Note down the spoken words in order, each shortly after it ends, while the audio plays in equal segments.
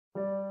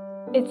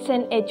It's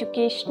an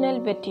educational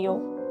video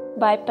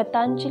by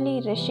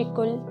Patanjali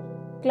Rishikul,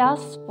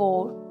 Class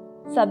 4,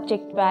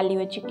 Subject Value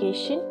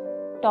Education,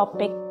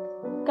 Topic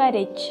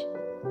Courage.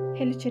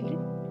 Hello children,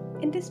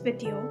 in this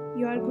video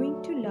you are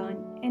going to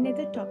learn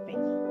another topic.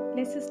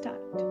 Let's start.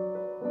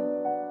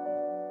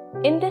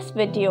 In this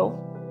video,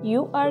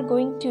 you are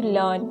going to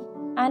learn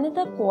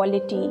another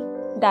quality,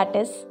 that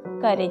is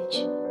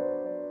courage.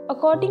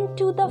 According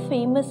to the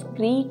famous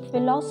Greek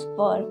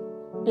philosopher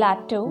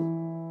Plato,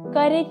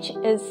 courage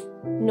is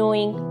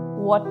knowing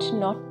what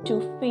not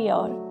to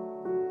fear.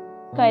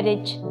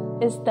 Courage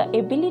is the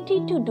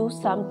ability to do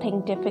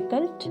something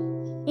difficult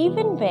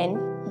even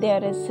when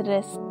there is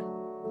risk.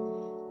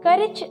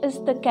 Courage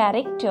is the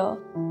character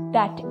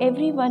that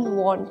everyone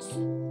wants.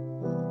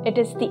 It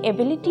is the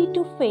ability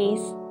to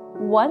face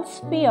one's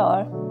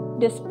fear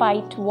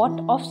despite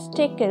what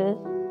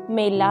obstacle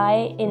may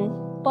lie in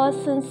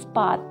person's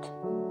path.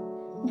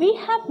 We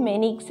have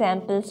many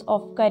examples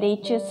of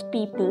courageous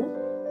people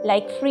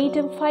like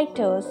freedom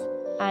fighters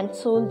and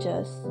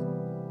soldiers.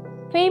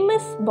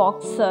 Famous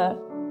boxer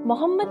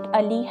Muhammad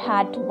Ali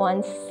had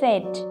once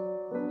said,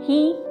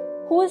 "He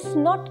who is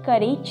not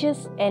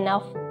courageous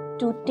enough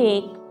to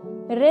take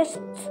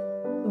risks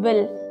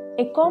will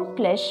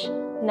accomplish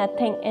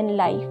nothing in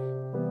life."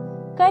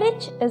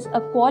 Courage is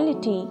a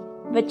quality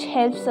which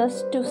helps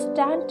us to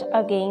stand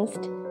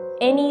against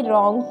any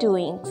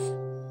wrongdoings.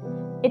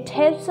 It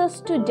helps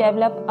us to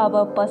develop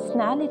our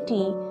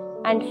personality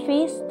and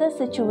face the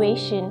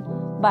situation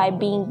by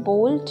being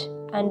bold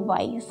and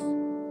wise.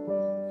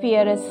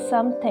 Fear is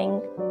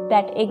something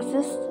that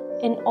exists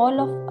in all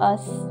of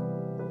us,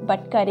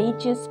 but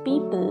courageous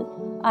people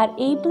are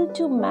able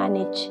to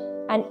manage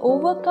and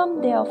overcome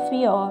their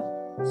fear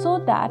so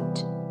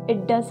that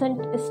it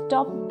doesn't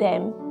stop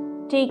them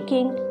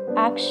taking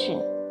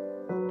action.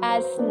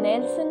 As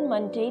Nelson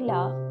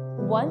Mandela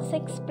once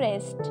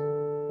expressed,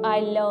 "I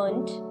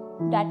learned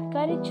that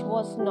courage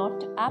was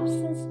not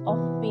absence of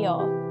fear,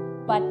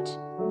 but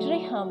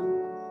triumph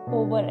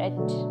over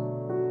it."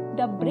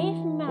 The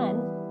brave man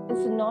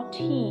is not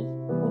he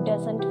who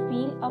doesn't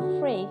feel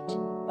afraid,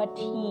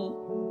 but he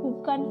who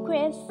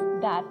conquers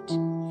that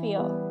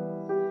fear.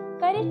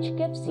 Courage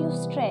gives you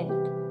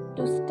strength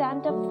to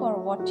stand up for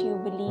what you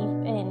believe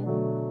in.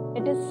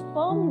 It is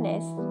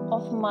firmness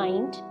of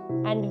mind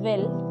and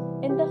will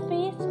in the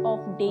face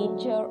of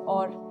danger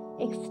or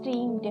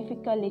extreme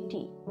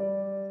difficulty.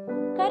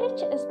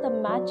 Courage is the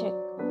magic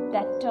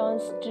that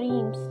turns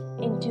dreams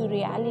into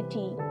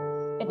reality.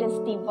 It is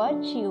the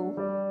virtue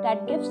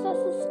that gives us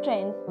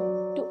strength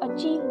to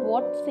achieve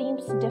what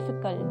seems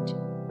difficult.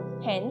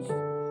 Hence,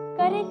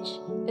 courage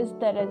is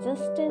the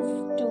resistance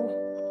to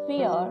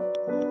fear,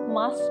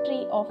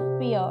 mastery of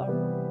fear,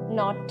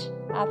 not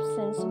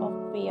absence of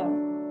fear.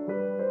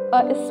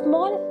 A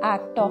small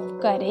act of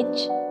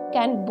courage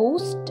can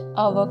boost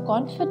our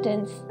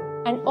confidence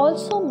and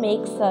also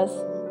makes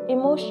us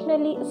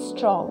emotionally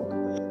strong.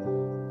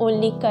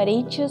 Only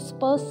courageous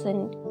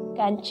person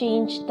can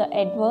change the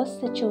adverse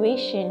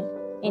situation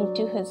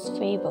into his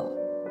favor.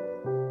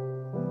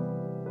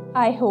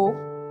 I hope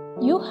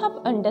you have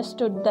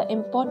understood the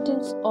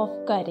importance of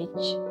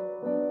courage.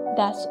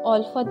 That's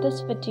all for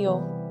this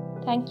video.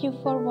 Thank you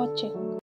for watching.